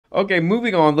Okay,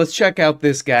 moving on. Let's check out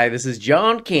this guy. This is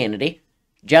John Kennedy.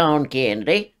 John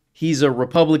Kennedy. He's a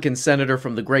Republican senator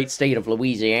from the great state of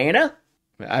Louisiana.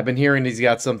 I've been hearing he's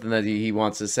got something that he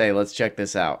wants to say. Let's check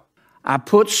this out. I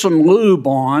put some lube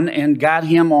on and got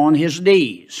him on his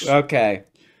knees. Okay.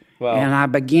 Well, and I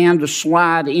began to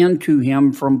slide into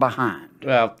him from behind.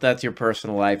 Well, that's your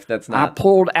personal life. That's I not...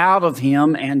 pulled out of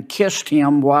him and kissed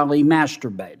him while he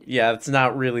masturbated. Yeah, it's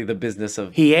not really the business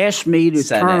of... He asked me to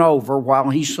Senate. turn over while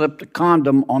he slipped a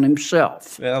condom on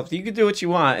himself. Well, you can do what you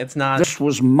want. It's not... This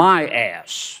was my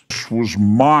ass. This was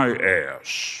my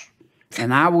ass.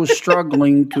 And I was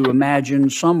struggling to imagine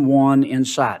someone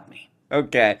inside me.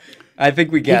 Okay. I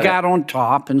think we get it. He got on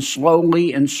top and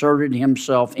slowly inserted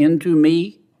himself into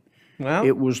me. Well,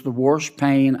 It was the worst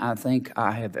pain I think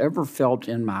I have ever felt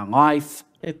in my life.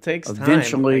 it takes time.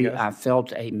 Eventually, I guess. I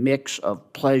felt a mix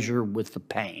of pleasure with the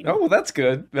pain. Oh, well, that's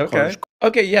good. Okay. Close.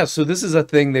 Okay, yeah, so this is a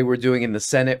thing they were doing in the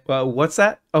Senate. What's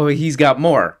that? Oh, he's got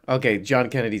more. Okay, John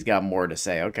Kennedy's got more to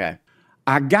say. Okay.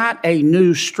 I got a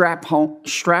new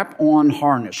strap-on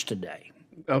harness today.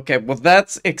 Okay, well,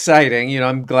 that's exciting. You know,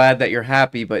 I'm glad that you're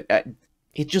happy, but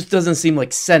it just doesn't seem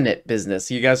like Senate business.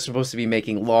 You guys are supposed to be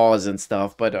making laws and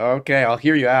stuff, but okay, I'll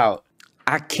hear you out.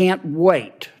 I can't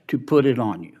wait to put it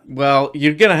on you. Well,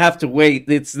 you're gonna have to wait.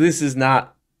 This is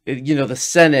not, you know, the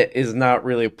Senate is not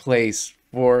really a place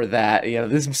for that. You know,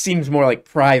 this seems more like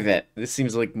private. This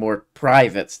seems like more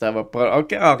private stuff, but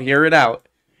okay, I'll hear it out.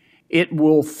 It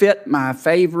will fit my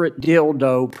favorite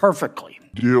dildo perfectly.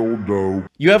 Dildo.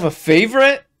 You have a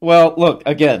favorite? Well, look,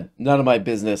 again, none of my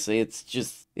business. It's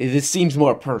just, this seems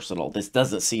more personal. This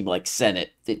doesn't seem like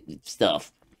Senate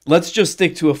stuff. Let's just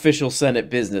stick to official Senate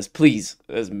business, please,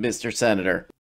 as Mr. Senator.